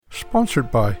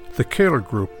Sponsored by the Kaler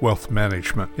Group Wealth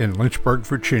Management in Lynchburg,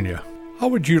 Virginia. How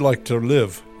would you like to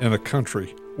live in a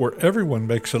country where everyone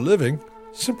makes a living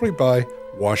simply by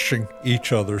washing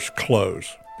each other's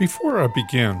clothes? Before I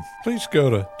begin, please go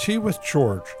to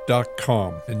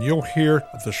teawithgeorge.com and you'll hear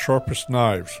of the sharpest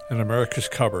knives in America's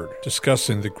cupboard,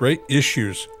 discussing the great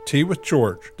issues.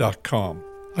 teawithgeorge.com.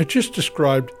 I just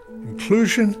described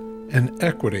inclusion and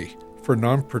equity for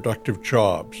non-productive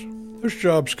jobs. Those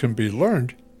jobs can be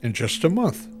learned in just a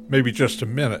month, maybe just a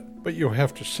minute, but you'll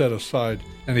have to set aside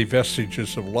any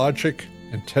vestiges of logic,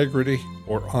 integrity,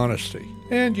 or honesty.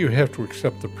 And you have to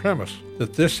accept the premise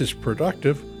that this is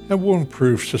productive and will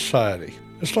improve society.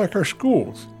 It's like our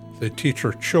schools. They teach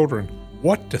our children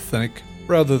what to think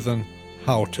rather than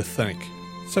how to think,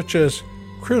 such as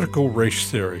critical race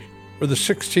theory or the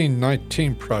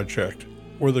 1619 Project,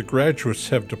 where the graduates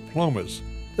have diplomas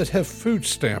that have food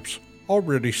stamps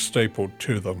already stapled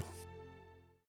to them.